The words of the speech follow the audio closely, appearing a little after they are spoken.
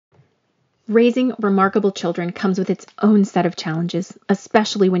Raising remarkable children comes with its own set of challenges,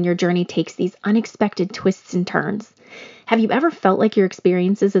 especially when your journey takes these unexpected twists and turns. Have you ever felt like your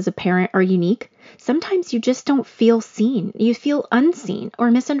experiences as a parent are unique? Sometimes you just don't feel seen. You feel unseen or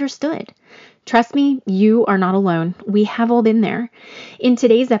misunderstood. Trust me, you are not alone. We have all been there. In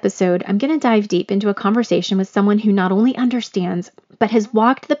today's episode, I'm going to dive deep into a conversation with someone who not only understands, but has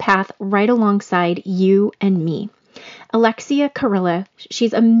walked the path right alongside you and me. Alexia Carrillo,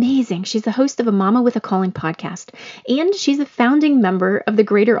 she's amazing. She's the host of a Mama with a Calling podcast, and she's a founding member of the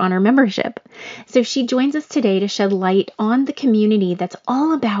Greater Honor membership. So she joins us today to shed light on the community that's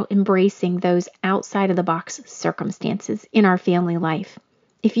all about embracing those outside of the box circumstances in our family life.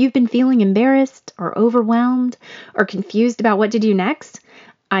 If you've been feeling embarrassed or overwhelmed or confused about what to do next,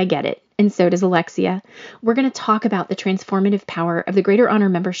 I get it. And so does Alexia. We're going to talk about the transformative power of the Greater Honor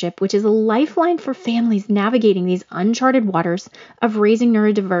membership, which is a lifeline for families navigating these uncharted waters of raising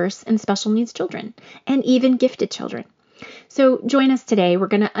neurodiverse and special needs children, and even gifted children. So join us today. We're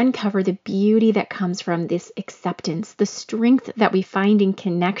going to uncover the beauty that comes from this acceptance, the strength that we find in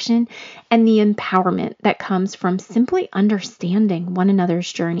connection, and the empowerment that comes from simply understanding one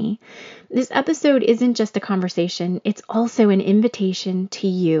another's journey. This episode isn't just a conversation, it's also an invitation to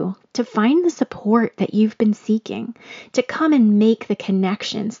you to find the support that you've been seeking, to come and make the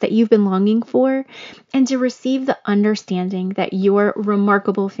connections that you've been longing for, and to receive the understanding that your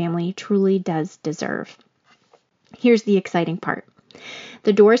remarkable family truly does deserve. Here's the exciting part.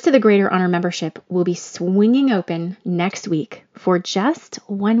 The doors to the Greater Honor membership will be swinging open next week for just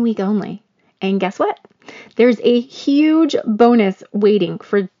 1 week only. And guess what? There's a huge bonus waiting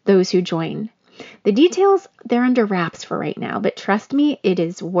for those who join. The details, they're under wraps for right now, but trust me, it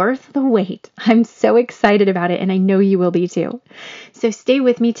is worth the wait. I'm so excited about it, and I know you will be too. So stay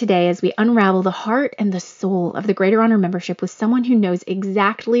with me today as we unravel the heart and the soul of the Greater Honor membership with someone who knows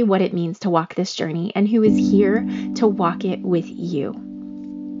exactly what it means to walk this journey and who is here to walk it with you.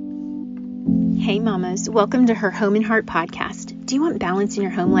 Hey mamas, welcome to Her Home and Heart podcast. Do you want balance in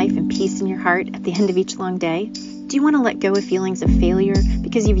your home life and peace in your heart at the end of each long day? Do you want to let go of feelings of failure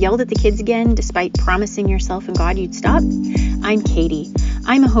because you've yelled at the kids again despite promising yourself and God you'd stop? I'm Katie.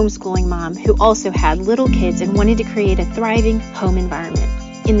 I'm a homeschooling mom who also had little kids and wanted to create a thriving home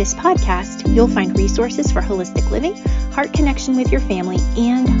environment. In this podcast, you'll find resources for holistic living, heart connection with your family,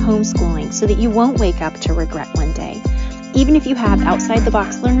 and homeschooling so that you won't wake up to regret one day. Even if you have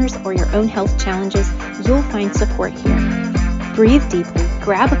outside-the-box learners or your own health challenges, you'll find support here. Breathe deeply,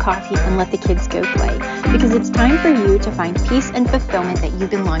 grab a coffee, and let the kids go play, because it's time for you to find peace and fulfillment that you've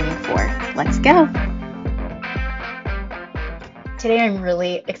been longing for. Let's go. Today, I'm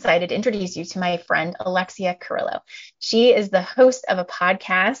really excited to introduce you to my friend, Alexia Carrillo. She is the host of a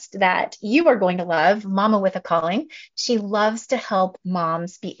podcast that you are going to love, Mama with a Calling. She loves to help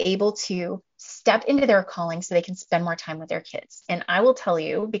moms be able to step into their calling so they can spend more time with their kids. And I will tell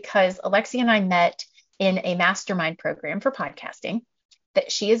you, because Alexia and I met in a mastermind program for podcasting,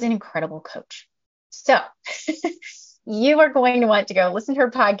 that she is an incredible coach. So you are going to want to go listen to her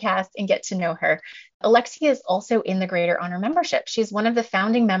podcast and get to know her. Alexia is also in the Greater Honor membership. She's one of the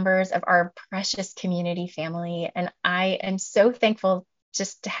founding members of our precious community family. And I am so thankful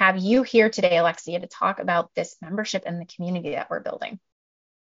just to have you here today, Alexia, to talk about this membership and the community that we're building.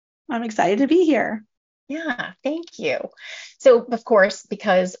 I'm excited to be here. Yeah, thank you. So, of course,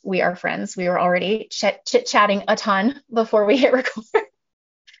 because we are friends, we were already chit-chatting a ton before we hit record.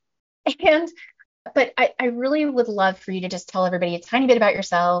 But I really would love for you to just tell everybody a tiny bit about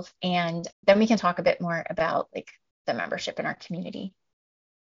yourself, and then we can talk a bit more about like the membership in our community.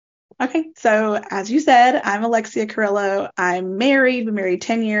 Okay, so as you said, I'm Alexia Carrillo. I'm married, been married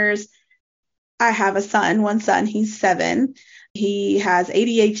 10 years. I have a son, one son, he's 7. He has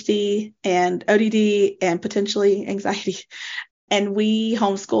ADHD and ODD and potentially anxiety. And we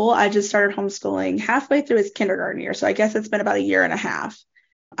homeschool. I just started homeschooling halfway through his kindergarten year. So I guess it's been about a year and a half.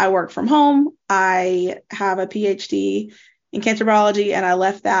 I work from home. I have a PhD in cancer biology, and I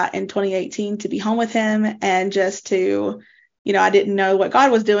left that in 2018 to be home with him and just to, I didn't know what God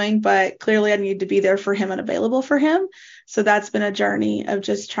was doing, but clearly I needed to be there for him and available for him. So that's been a journey of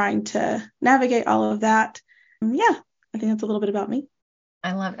just trying to navigate all of that. Yeah, I think that's a little bit about me.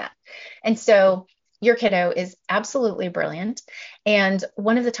 I love that. And so your kiddo is absolutely brilliant. And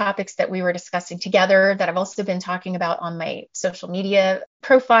one of the topics that we were discussing together that I've also been talking about on my social media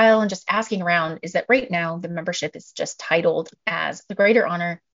profile and just asking around is that right now the membership is just titled as the Greater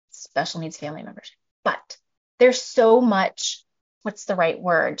Honor Special Needs Family Membership. But there's so much, what's the right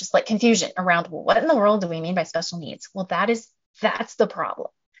word? Just like confusion around, well, what in the world do we mean by special needs? Well, that's the problem,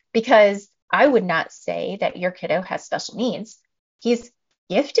 because I would not say that your kiddo has special needs. He's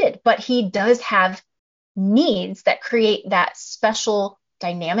gifted, but he does have needs that create that special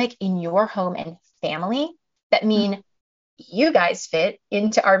dynamic in your home and family that mean you guys fit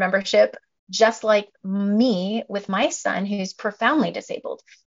into our membership, just like me with my son who's profoundly disabled.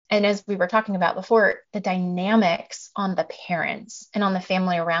 And as we were talking about before, the dynamics on the parents and on the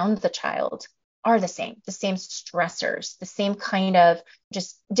family around the child are the same stressors, the same kind of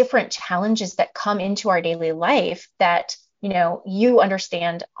just different challenges that come into our daily life that, you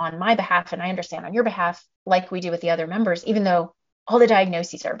understand on my behalf and I understand on your behalf, like we do with the other members, even though all the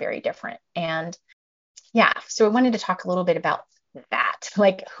diagnoses are very different. And yeah, so I wanted to talk a little bit about that,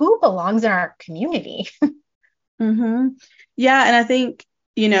 like who belongs in our community. Yeah. And I think,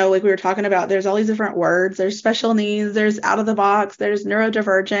 like we were talking about, there's all these different words. There's special needs, there's out of the box, there's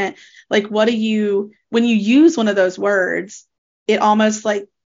neurodivergent. Like, when you use one of those words, it almost like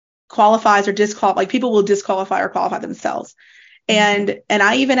qualifies or disqualify, like people will disqualify or qualify themselves. And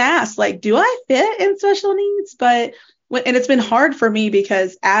I even asked, like, do I fit in special needs? And it's been hard for me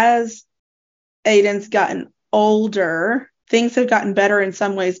because as Aiden's gotten older, things have gotten better in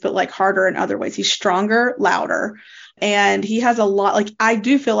some ways, but like harder in other ways. He's stronger, louder, and he has a lot. Like, I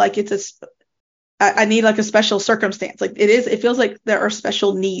do feel like I need like a special circumstance. Like it feels like there are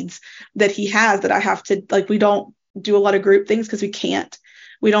special needs that he has that I have to, like, we don't do a lot of group things because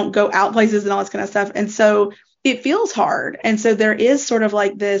we don't go out places and all this kind of stuff. And so it feels hard. And so there is sort of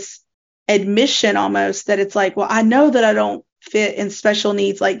like this admission almost that it's like, well, I know that I don't fit in special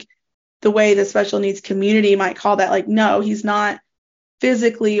needs, like the way the special needs community might call that. Like, no, he's not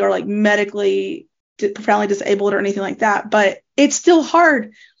physically or like medically profoundly disabled or anything like that, but it's still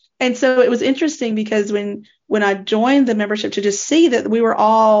hard. And so it was interesting because when I joined the membership, to just see that we were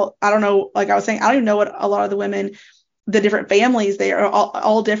all, I don't know, like I was saying, I don't even know what a lot of the women, the different families, they are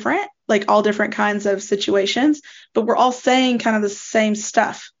all different, like all different kinds of situations, but we're all saying kind of the same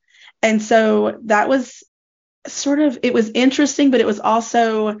stuff. And so that was it was interesting, but it was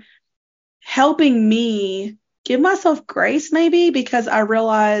also helping me give myself grace maybe, because I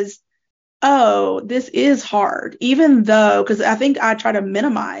realized, oh, this is hard, even though, because I think I try to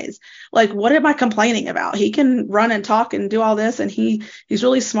minimize, like, what am I complaining about? He can run and talk and do all this, and he's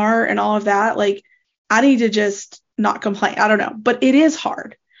really smart and all of that. Like, I need to just not complain. I don't know, but it is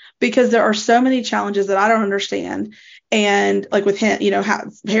hard because there are so many challenges that I don't understand. And like with him,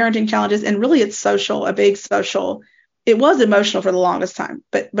 parenting challenges, and really it's social, a big social. It was emotional for the longest time,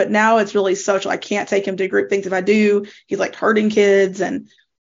 but now it's really social. I can't take him to group things. If I do, he's like hurting kids, and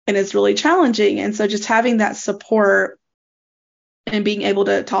it's really challenging. And so just having that support and being able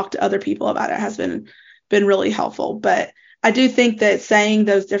to talk to other people about it has been really helpful. But I do think that saying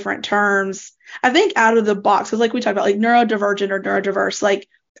those different terms, I think out of the box, because like we talked about, like neurodivergent or neurodiverse, like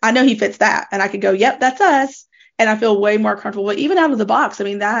I know he fits that, and I could go, yep, that's us. And I feel way more comfortable. But even out of the box, I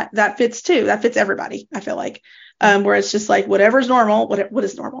mean, that fits too. That fits everybody, I feel like. Where it's just like whatever's normal, what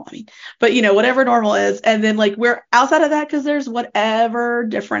is normal? I mean, but whatever normal is. And then like we're outside of that because there's whatever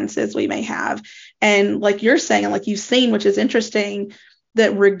differences we may have. And like you're saying, and like you've seen, which is interesting,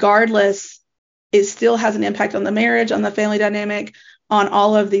 that regardless, it still has an impact on the marriage, on the family dynamic, on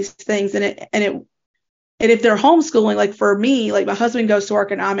all of these things. And if they're homeschooling, like for me, like my husband goes to work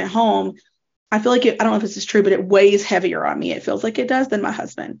and I'm at home, I feel like I don't know if this is true, but it weighs heavier on me. It feels like it does than my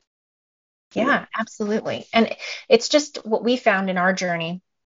husband. Yeah, absolutely. And it's just what we found in our journey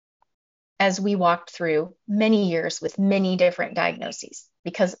as we walked through many years with many different diagnoses,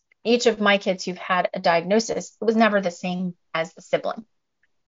 because each of my kids who've had a diagnosis, it was never the same as the sibling.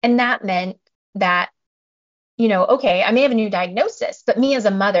 And that meant that, okay, I may have a new diagnosis, but me as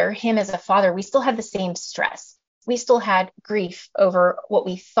a mother, him as a father, we still had the same stress. We still had grief over what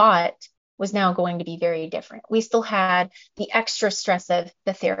we thought was now going to be very different. We still had the extra stress of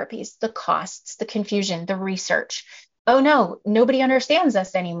the therapies, the costs, the confusion, the research. Oh no, nobody understands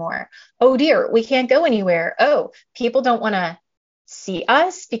us anymore. Oh dear, we can't go anywhere. Oh, people don't want to see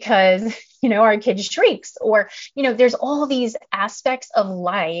us because, our kid shrieks, or, there's all these aspects of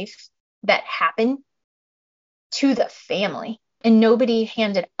life that happen to the family, and nobody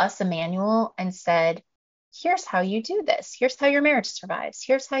handed us a manual and said, here's how you do this. Here's how your marriage survives.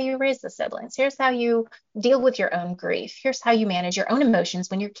 Here's how you raise the siblings. Here's how you deal with your own grief. Here's how you manage your own emotions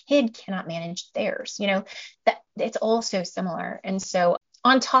when your kid cannot manage theirs. That it's all so similar. And so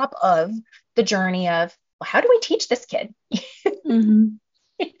on top of the journey of, well, how do we teach this kid?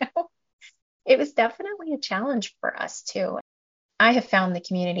 It was definitely a challenge for us too. I have found the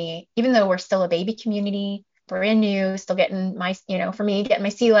community, even though we're still a baby community, brand new, still getting my, for me, getting my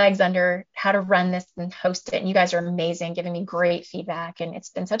sea legs under how to run this and host it. And you guys are amazing, giving me great feedback. And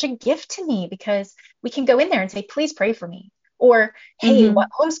it's been such a gift to me because we can go in there and say, please pray for me. Or, hey, Mm-hmm. what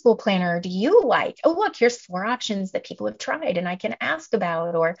homeschool planner do you like? Oh, look, here's 4 options that people have tried and I can ask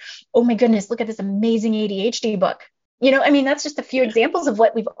about. Or, oh my goodness, look at this amazing ADHD book. I mean, that's just a few examples of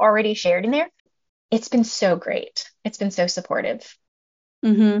what we've already shared in there. It's been so great. It's been so supportive.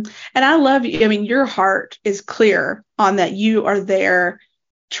 Mm-hmm. And I love you. I mean, your heart is clear on that. You are there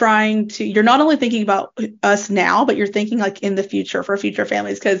you're not only thinking about us now, but you're thinking like in the future for future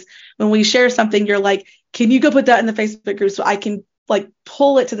families. Because when we share something, you're like, can you go put that in the Facebook group so I can like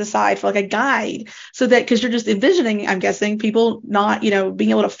pull it to the side for like a guide, so that, because you're just envisioning, I'm guessing, people not, being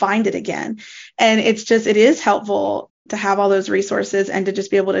able to find it again. And it is helpful to have all those resources and to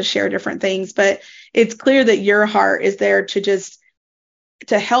just be able to share different things. But it's clear that your heart is there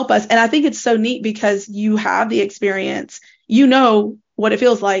to help us. And I think it's so neat because you have the experience, what it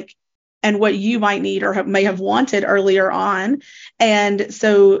feels like and what you might need or may have wanted earlier on. And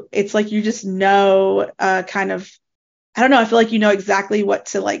so it's like, you just know, kind of, I don't know, I feel like you know exactly what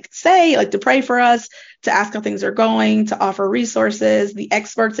to like say, like to pray for us, to ask how things are going, to offer resources, the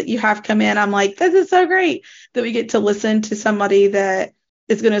experts that you have come in. I'm like, this is so great that we get to listen to somebody that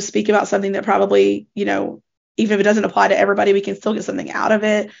is going to speak about something that probably, even if it doesn't apply to everybody, we can still get something out of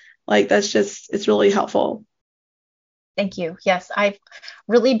it. Like, it's really helpful. Thank you. Yes, I've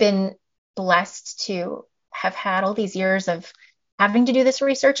really been blessed to have had all these years of having to do this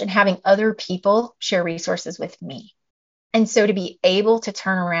research and having other people share resources with me. And so to be able to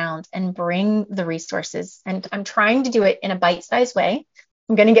turn around and bring the resources, and I'm trying to do it in a bite-sized way.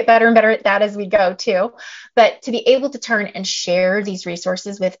 I'm going to get better and better at that as we go too. But to be able to turn and share these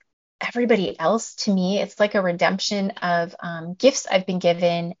resources with everybody else, to me, it's like a redemption of gifts I've been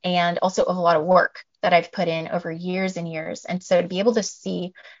given and also of a lot of work that I've put in over years and years. And so to be able to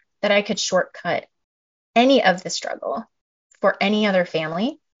see that I could shortcut any of the struggle for any other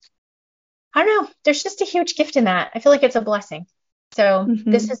family, I don't know, there's just a huge gift in that. I feel like it's a blessing. So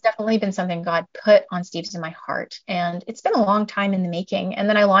this Mm-hmm. has definitely been something God put on Steve's in my heart. And it's been a long time in the making. And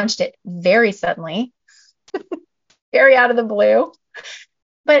then I launched it very suddenly, very out of the blue.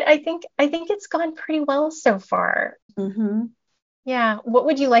 But I think it's gone pretty well so far. Mm-hmm. Yeah. What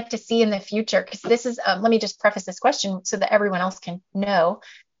would you like to see in the future? Because this is, let me just preface this question so that everyone else can know.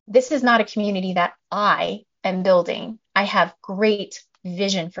 This is not a community that I am building. I have great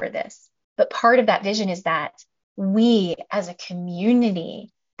vision for this. But part of that vision is that we as a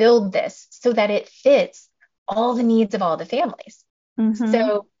community build this so that it fits all the needs of all the families. Mm-hmm.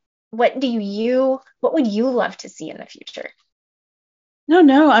 So what would you love to see in the future?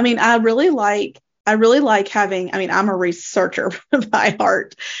 No. I mean, I really like having, I mean, I'm a researcher by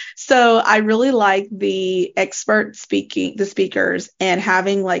heart. So I really like the the speakers and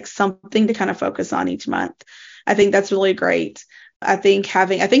having like something to kind of focus on each month. I think that's really great. I think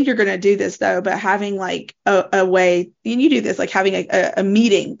you're going to do this though, but having like a way, and you do this, like having a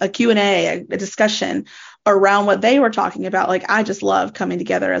meeting, a Q&A, a discussion around what they were talking about. Like, I just love coming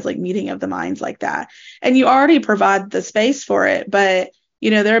together as like meeting of the minds like that. And you already provide the space for it, but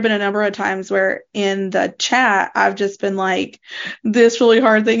there have been a number of times where in the chat, I've just been like, this really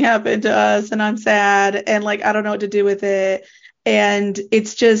hard thing happened to us and I'm sad and like, I don't know what to do with it. And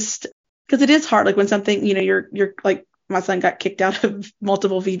it's just because it is hard. Like when something, you're like, my son got kicked out of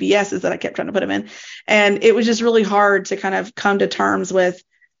multiple VBSs that I kept trying to put him in. And it was just really hard to kind of come to terms with,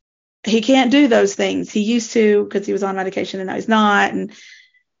 he can't do those things. He used to because he was on medication and now he's not. And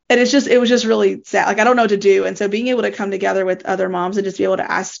it was just really sad. Like, I don't know what to do. And so being able to come together with other moms and just be able to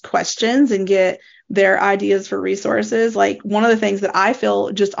ask questions and get their ideas for resources. Like, one of the things that I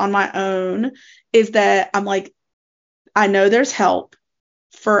feel just on my own is that I'm like, I know there's help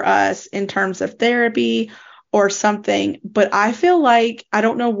for us in terms of therapy or something, but I feel like, I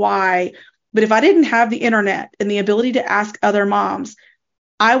don't know why, but if I didn't have the internet and the ability to ask other moms,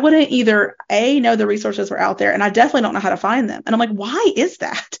 I wouldn't either know the resources were out there, and I definitely don't know how to find them. And I'm like, why is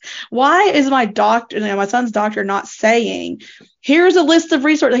that? Why is my doctor, my son's doctor, not saying, here's a list of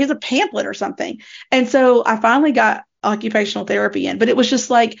resources, here's a pamphlet or something? And so I finally got occupational therapy in, but it was just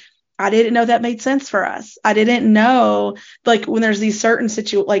like, I didn't know that made sense for us. I didn't know, like, when there's these certain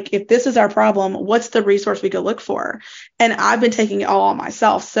situations, like, if this is our problem, what's the resource we go look for? And I've been taking it all on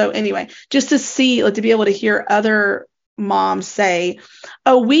myself. So anyway, just to see, like, to be able to hear other moms say,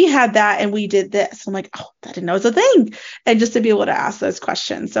 oh, we had that and we did this. I'm like, oh, I didn't know it's a thing. And just to be able to ask those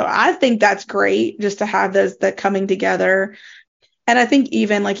questions. So I think that's great, just to have those, that coming together. And I think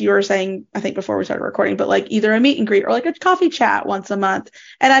even like you were saying, I think before we started recording, but like either a meet and greet or like a coffee chat once a month.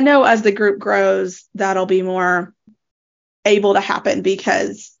 And I know as the group grows, that'll be more able to happen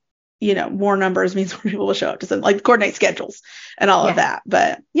because more numbers means more people will show up to something, like coordinate schedules and all of Yeah. that.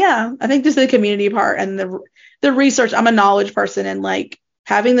 But yeah, I think just the community part and the research, I'm a knowledge person, and like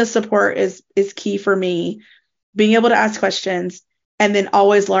having the support is key for me, being able to ask questions and then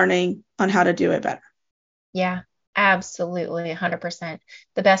always learning on how to do it better. Yeah, absolutely. 100%.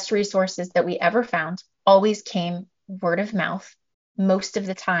 The best resources that we ever found always came word of mouth, most of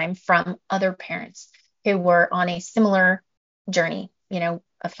the time from other parents who were on a similar journey,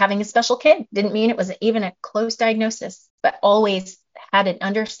 of having a special kid. Didn't mean it was even a close diagnosis, but always had an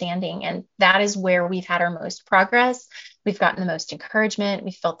understanding. And that is where we've had our most progress. We've gotten the most encouragement.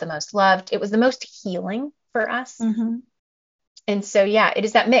 We felt the most loved. It was the most healing for us. Mm-hmm. And so, yeah, it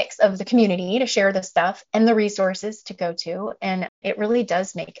is that mix of the community to share the stuff and the resources to go to. And it really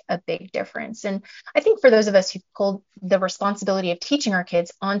does make a big difference. And I think for those of us who pulled the responsibility of teaching our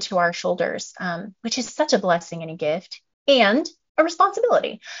kids onto our shoulders, which is such a blessing and a gift and a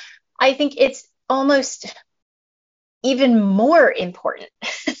responsibility, I think it's almost even more important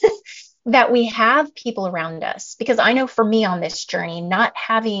that we have people around us, because I know for me on this journey, not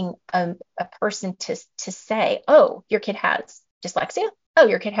having a person to say, oh, your kid has dyslexia. Oh,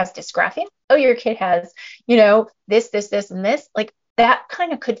 your kid has dysgraphia. Oh, your kid has, this, and this. Like that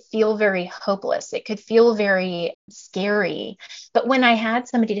kind of could feel very hopeless. It could feel very scary. But when I had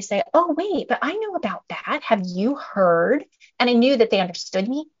somebody to say, oh, wait, but I know about that. Have you heard? And I knew that they understood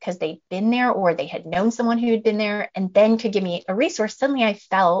me because they'd been there or they had known someone who had been there and then could give me a resource. Suddenly I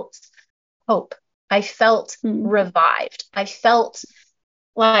felt hope. I felt revived. I felt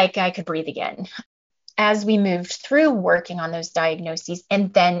like I could breathe again as we moved through working on those diagnoses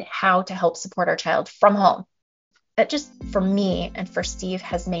and then how to help support our child from home. That just for me and for Steve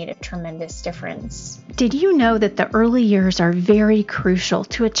has made a tremendous difference. Did you know that the early years are very crucial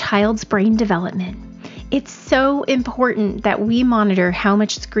to a child's brain development? It's so important that we monitor how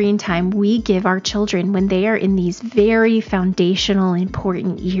much screen time we give our children when they are in these very foundational,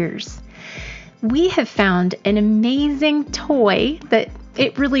 important years. We have found an amazing toy that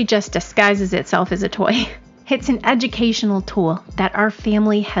it really just disguises itself as a toy. It's an educational tool that our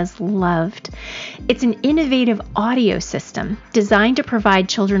family has loved. It's an innovative audio system designed to provide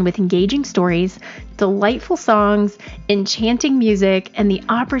children with engaging stories, delightful songs, enchanting music, and the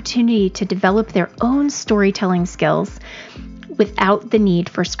opportunity to develop their own storytelling skills without the need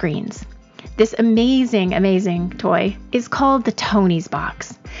for screens. This amazing, amazing toy is called the Tony's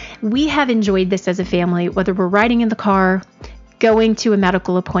Box. We have enjoyed this as a family, whether we're riding in the car, going to a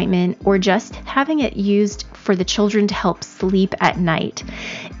medical appointment, or just having it used for the children to help sleep at night.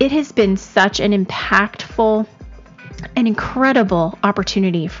 It has been such an impactful and incredible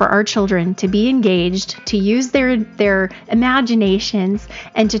opportunity for our children to be engaged, to use their imaginations,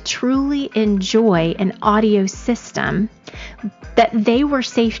 and to truly enjoy an audio system that they were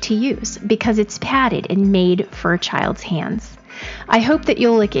safe to use because it's padded and made for a child's hands. I hope that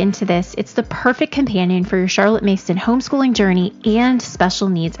you'll look into this. It's the perfect companion for your Charlotte Mason homeschooling journey and special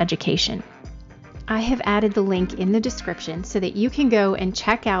needs education. I have added the link in the description so that you can go and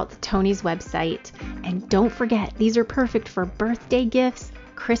check out Tony's website. And don't forget, these are perfect for birthday gifts,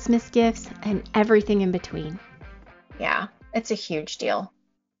 Christmas gifts, and everything in between. Yeah, it's a huge deal.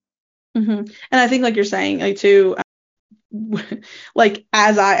 Mm-hmm. And I think like you're saying, like too, like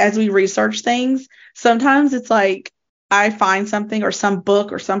as we research things, sometimes it's like I find something or some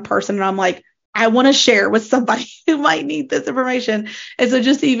book or some person and I'm like, I want to share with somebody who might need this information. And so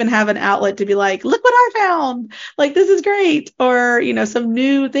just to even have an outlet to be like, look what I found. Like, this is great. Or, some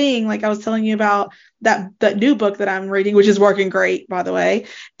new thing. Like I was telling you about that new book that I'm reading, which is working great, by the way.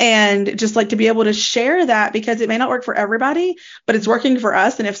 And just like to be able to share that because it may not work for everybody, but it's working for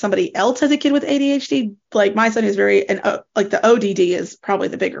us. And if somebody else has a kid with ADHD, like my son is like the ODD is probably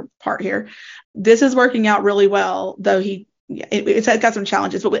the bigger part here. This is working out really well, though it's got some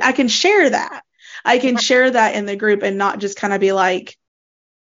challenges, but I can share that. I can share that in the group and not just kind of be like,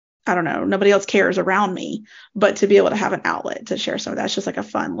 I don't know, nobody else cares around me, but to be able to have an outlet to share some of that's just like a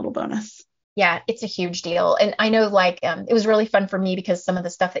fun little bonus. Yeah, it's a huge deal. And I know it was really fun for me because some of the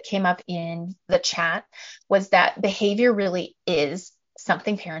stuff that came up in the chat was that behavior really is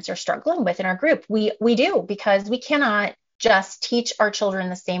something parents are struggling with in our group. We do, because we cannot just teach our children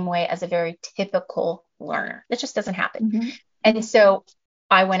the same way as a very typical learner. It just doesn't happen. Mm-hmm. And so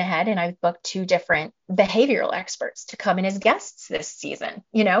I went ahead and I booked 2 different behavioral experts to come in as guests this season,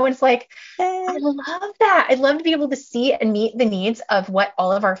 and it's like, I love that. I'd love to be able to see and meet the needs of what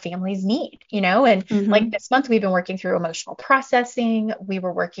all of our families need, and like this month we've been working through emotional processing. We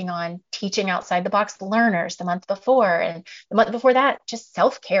were working on teaching outside the box learners the month before, and the month before that, just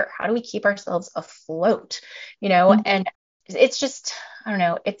self-care. How do we keep ourselves afloat, and it's just, I don't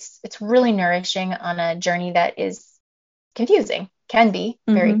know, it's really nourishing on a journey that is confusing, can be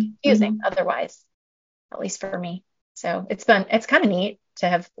very confusing otherwise, at least for me. So it's kind of neat to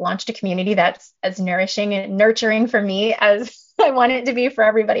have launched a community that's as nourishing and nurturing for me as I want it to be for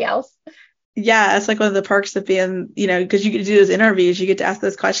everybody else. Yeah, it's like one of the perks of being, because you get to do those interviews, you get to ask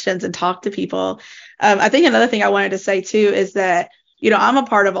those questions and talk to people. I think another thing I wanted to say too is that, I'm a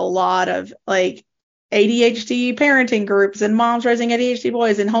part of a lot of like ADHD parenting groups and moms raising ADHD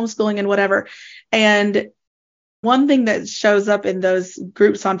boys and homeschooling and whatever. And one thing that shows up in those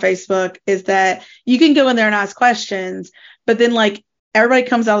groups on Facebook is that you can go in there and ask questions, but then like everybody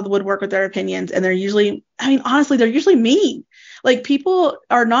comes out of the woodwork with their opinions, and they're usually, honestly, they're usually mean. Like people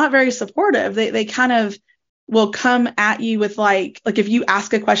are not very supportive. They kind of will come at you with like if you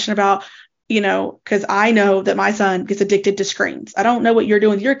ask a question about, because I know that my son gets addicted to screens. I don't know what you're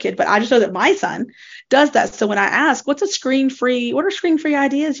doing with your kid, but I just know that my son does that. So when I ask, what are screen-free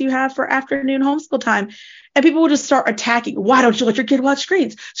ideas you have for afternoon homeschool time? And people will just start attacking. Why don't you let your kid watch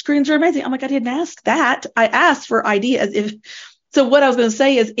screens? Screens are amazing. I'm like, I didn't ask that. I asked for ideas. So what I was going to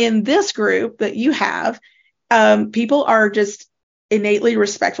say is in this group that you have, people are just innately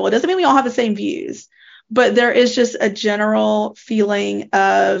respectful. It doesn't mean we all have the same views, but there is just a general feeling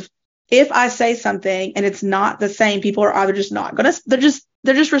of if I say something and it's not the same, people are either just not going to, they're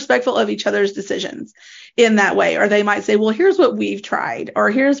just respectful of each other's decisions in that way. Or they might say, well, here's what we've tried,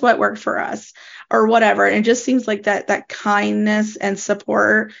 or here's what worked for us, or whatever. And it just seems like that kindness and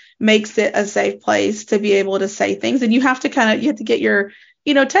support makes it a safe place to be able to say things. And you have to get your,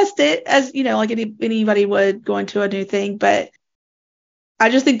 test it as, like anybody would go into a new thing. But I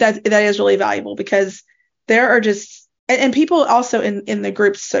just think that is really valuable, because there are just, and people also in the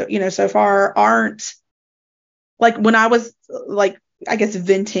groups, so, so far aren't like when I was like, I guess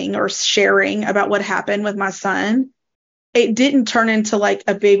venting or sharing about what happened with my son, it didn't turn into like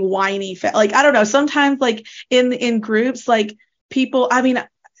a big whiny like, I don't know, sometimes like in groups, like people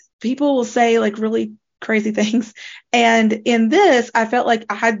will say like really crazy things. And in this, I felt like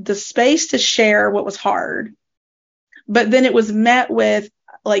I had the space to share what was hard, but then it was met with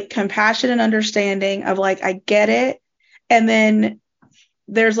like compassion and understanding of like, I get it. And then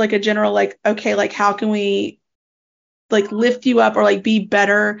there's like a general like, okay, like how can we like lift you up or like be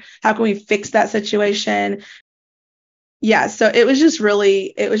better? How can we fix that situation? Yeah. So it was just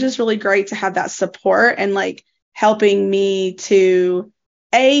really great to have that support and like helping me to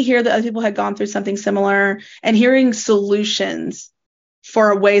hear that other people had gone through something similar, and hearing solutions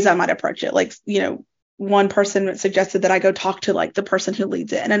for ways I might approach it. Like, one person suggested that I go talk to like the person who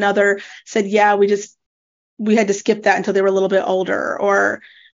leads it. And another said, yeah, we had to skip that until they were a little bit older, or,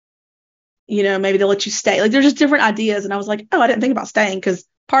 maybe they'll let you stay. Like there's just different ideas. And I was like, oh, I didn't think about staying, because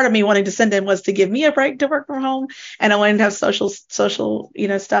part of me wanting to send in was to give me a break to work from home, and I wanted to have social,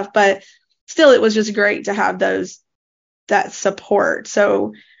 stuff. But still, it was just great to have that support.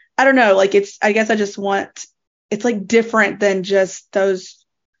 So I don't know, like I guess I just want, it's like different than just those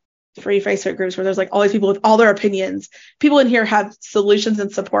free Facebook groups where there's like all these people with all their opinions. People in here have solutions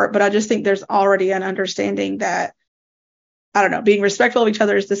and support, but I just think there's already an understanding that, I don't know, being respectful of each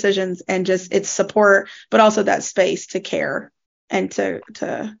other's decisions and just its support, but also that space to care and to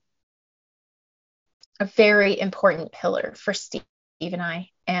a very important pillar for Steve and I.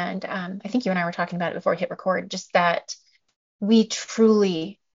 And I think you and I were talking about it before we hit record, just that we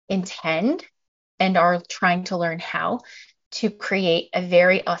truly intend and are trying to learn how to create a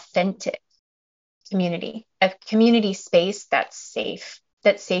very authentic community, a community space that's safe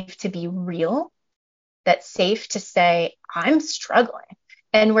to be real, that's safe to say, I'm struggling,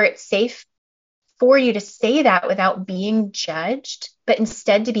 and where it's safe for you to say that without being judged, but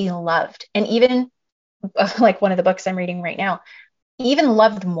instead to be loved. And even like one of the books I'm reading right now, even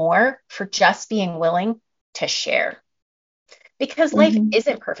loved more for just being willing to share. Because life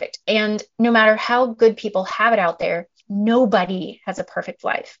isn't perfect. And no matter how good people have it out there, nobody has a perfect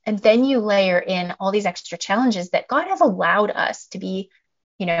life. And then you layer in all these extra challenges that God has allowed us to be,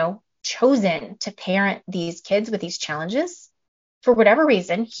 chosen to parent these kids with these challenges. For whatever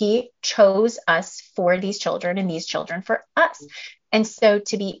reason, he chose us for these children and these children for us. And so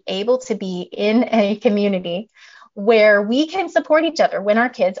to be able to be in a community where we can support each other when our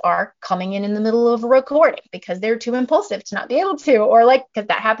kids are coming in the middle of a recording because they're too impulsive to not be able to, or like, because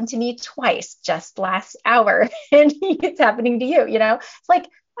that happened to me twice just last hour and it's happening to you, it's like,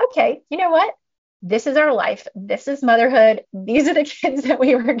 okay, you know what? This is our life. This is motherhood. These are the kids that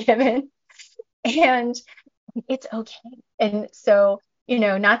we were given, and it's okay. And so,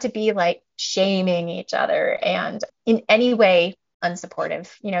 not to be like shaming each other and in any way unsupportive,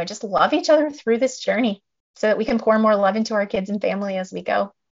 just love each other through this journey. so that we can pour more love into our kids and family as we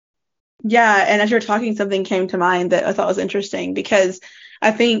go. Yeah. And as you're talking, something came to mind that I thought was interesting, because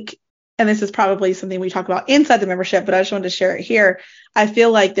I think, and this is probably something we talk about inside the membership, but I just wanted to share it here. I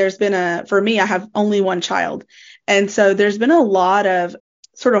feel like there's been for me, I have only one child. And so there's been a lot of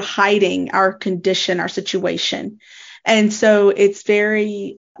sort of hiding our condition, our situation. And so it's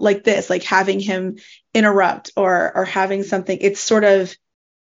very like this, like having him interrupt or having something, it's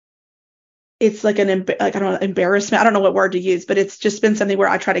like I don't know, embarrassment. I don't know what word to use, but it's just been something where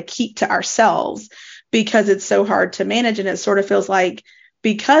I try to keep to ourselves because it's so hard to manage. And it sort of feels like,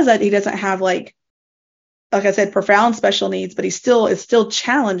 because he doesn't have like I said, profound special needs, but it's still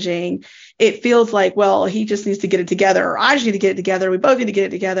challenging. It feels like, well, he just needs to get it together, or I just need to get it together. We both need to get it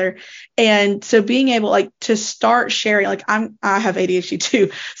together. And so being able like to start sharing, like I have ADHD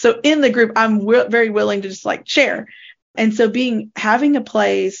too. So in the group, I'm very willing to just like share. And so having a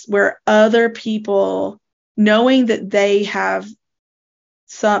place where other people, knowing that they have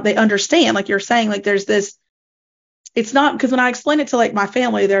they understand, like you're saying, like there's this, it's not, because when I explain it to like my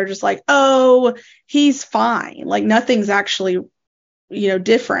family, they're just like, oh, he's fine. Like nothing's actually,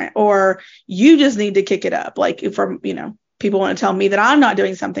 different, or you just need to kick it up. Like people want to tell me that I'm not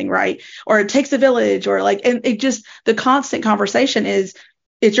doing something right, or it takes a village, or like, and it just, the constant conversation is,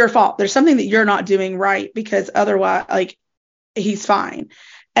 it's your fault. There's something that you're not doing right, because otherwise, like, he's fine.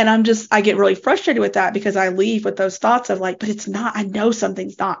 And I get really frustrated with that, because I leave with those thoughts of like, but it's not, I know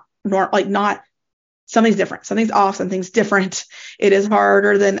something's not something's different, something's off, something's different. It is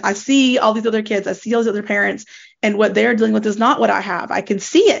harder than I see all these other kids. I see all these other parents, and what they're dealing with is not what I have. I can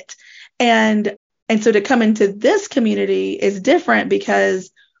see it. And so to come into this community is different, because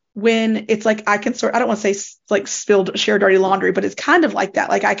when it's like, I don't want to say like share dirty laundry, but it's kind of like that.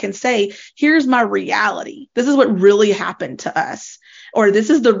 Like I can say, here's my reality. This is what really happened to us, or this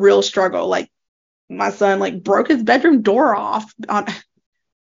is the real struggle. Like my son like broke his bedroom door off on,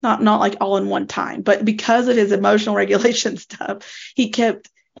 not like all in one time, but because of his emotional regulation stuff, he kept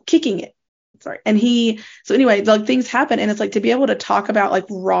kicking it. Sorry. And so anyway, like things happen, and it's like to be able to talk about like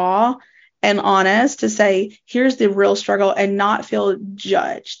raw and honest, to say, here's the real struggle, and not feel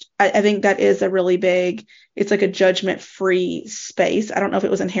judged. I think that is a really big, it's like a judgment free space. I don't know if it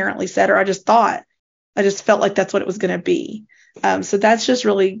was inherently said, or I just felt like that's what it was going to be. So that's just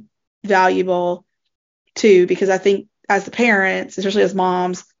really valuable too, because I think as the parents, especially as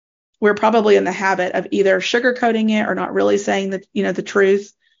moms, we're probably in the habit of either sugarcoating it, or not really saying the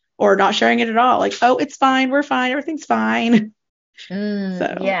truth, or not sharing it at all. Like, oh, it's fine. We're fine. Everything's fine.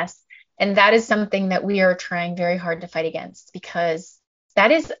 Yes. And that is something that we are trying very hard to fight against, because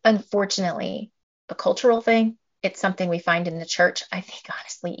that is unfortunately a cultural thing. It's something we find in the church, I think,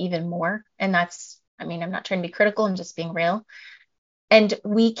 honestly, even more. And I'm not trying to be critical, I'm just being real. And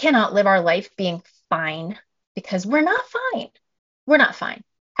we cannot live our life being fine, because we're not fine. We're not fine.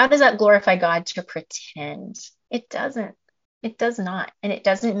 How does that glorify God to pretend? It doesn't. It does not. And it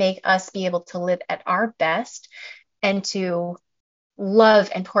doesn't make us be able to live at our best and to love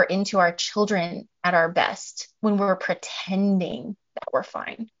and pour into our children at our best when we're pretending that we're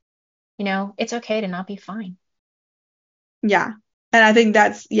fine. It's okay to not be fine. Yeah. And I think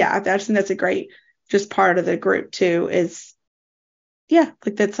that's a great just part of the group too, is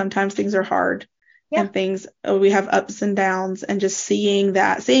like that sometimes things are hard. Yeah. And things, we have ups and downs, and just seeing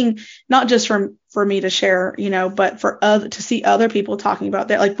not just for me to share, but to see other people talking about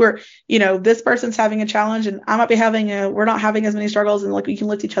that. Like we're, this person's having a challenge, and I might be we're not having as many struggles, and like we can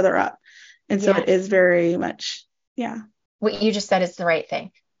lift each other up. And so It is very much, what you just said is the right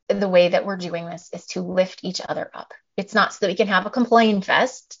thing. The way that we're doing this is to lift each other up. It's not so that we can have a complain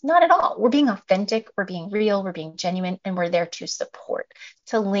fest. Not at all. We're being authentic. We're being real. We're being genuine. And we're there to support,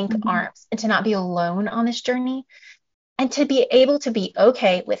 to link arms, and to not be alone on this journey, and to be able to be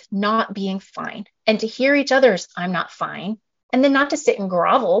okay with not being fine, and to hear each other's I'm not fine. And then not to sit and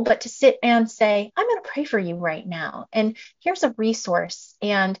grovel, but to sit and say, I'm going to pray for you right now. And here's a resource,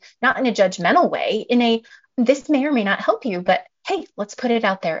 and not in a judgmental way, this may or may not help you, but hey, let's put it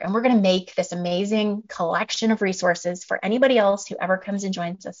out there, and we're going to make this amazing collection of resources for anybody else who ever comes and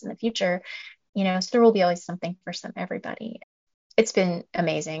joins us in the future. So there will be always something for everybody. It's been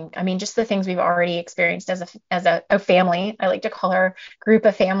amazing. I mean, just the things we've already experienced as a family. I like to call our group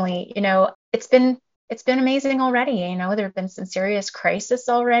a family. It's been amazing already. There have been some serious crisis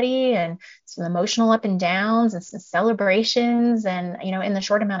already, and some emotional up and downs, and some celebrations, and, in the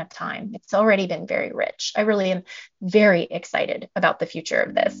short amount of time, it's already been very rich. I really am very excited about the future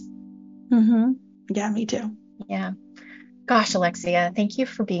of this. Mm-hmm. Yeah, me too. Yeah. Gosh, Alexia, thank you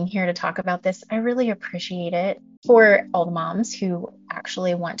for being here to talk about this. I really appreciate it. For all the moms who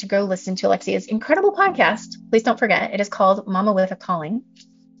actually want to go listen to Alexia's incredible podcast, please don't forget, it is called Mama with a Calling.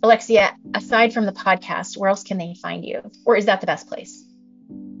 Alexia, aside from the podcast, where else can they find you? Or is that the best place?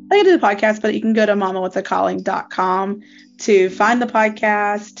 I can do the podcast, but you can go to mamawithacalling.com to find the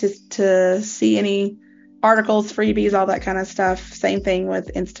podcast, to see any articles, freebies, all that kind of stuff. Same thing with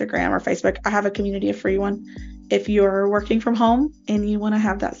Instagram or Facebook. I have a community, a free one. If you're working from home and you want to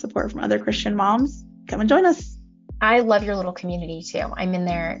have that support from other Christian moms, come and join us. I love your little community too. I'm in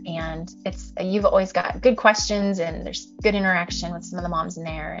there, and you've always got good questions, and there's good interaction with some of the moms in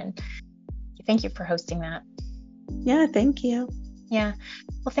there. And thank you for hosting that. Yeah, thank you. Yeah.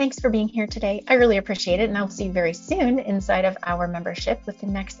 Well, thanks for being here today. I really appreciate it. And I'll see you very soon inside of our membership with the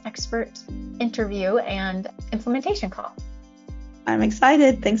next expert interview and implementation call. I'm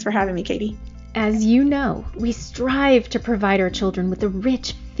excited. Thanks for having me, Katie. As you know, we strive to provide our children with a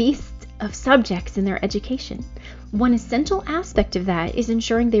rich feast of subjects in their education. One essential aspect of that is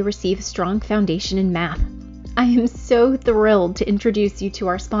ensuring they receive a strong foundation in math. I am so thrilled to introduce you to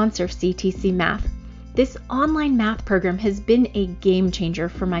our sponsor, CTC Math. This online math program has been a game changer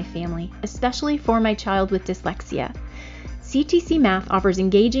for my family, especially for my child with dyslexia. CTC Math offers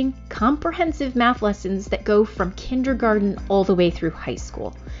engaging, comprehensive math lessons that go from kindergarten all the way through high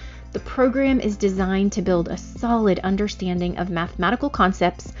school. The program is designed to build a solid understanding of mathematical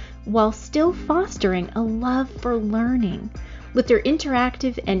concepts while still fostering a love for learning. With their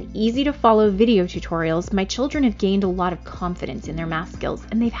interactive and easy-to-follow video tutorials, my children have gained a lot of confidence in their math skills,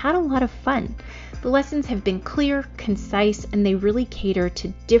 and they've had a lot of fun. The lessons have been clear, concise, and they really cater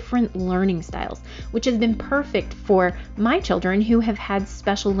to different learning styles, which has been perfect for my children who have had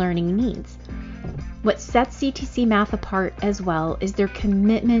special learning needs. What sets CTC Math apart as well is their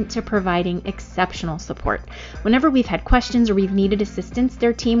commitment to providing exceptional support. Whenever we've had questions or we've needed assistance,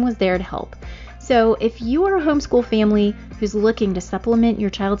 their team was there to help. So if you are a homeschool family who's looking to supplement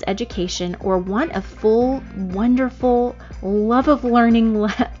your child's education or want a full, wonderful, love of learning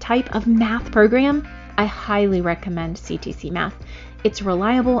type of math program, I highly recommend CTC Math. It's a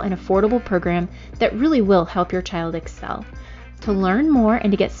reliable and affordable program that really will help your child excel. To learn more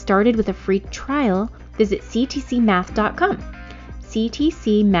and to get started with a free trial, visit ctcmath.com.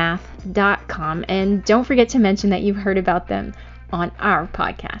 ctcmath.com. And don't forget to mention that you've heard about them on our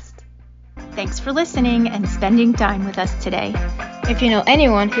podcast. Thanks for listening and spending time with us today. If you know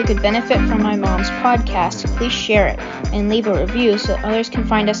anyone who could benefit from my mom's podcast, please share it and leave a review so others can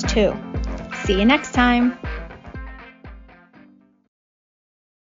find us too. See you next time.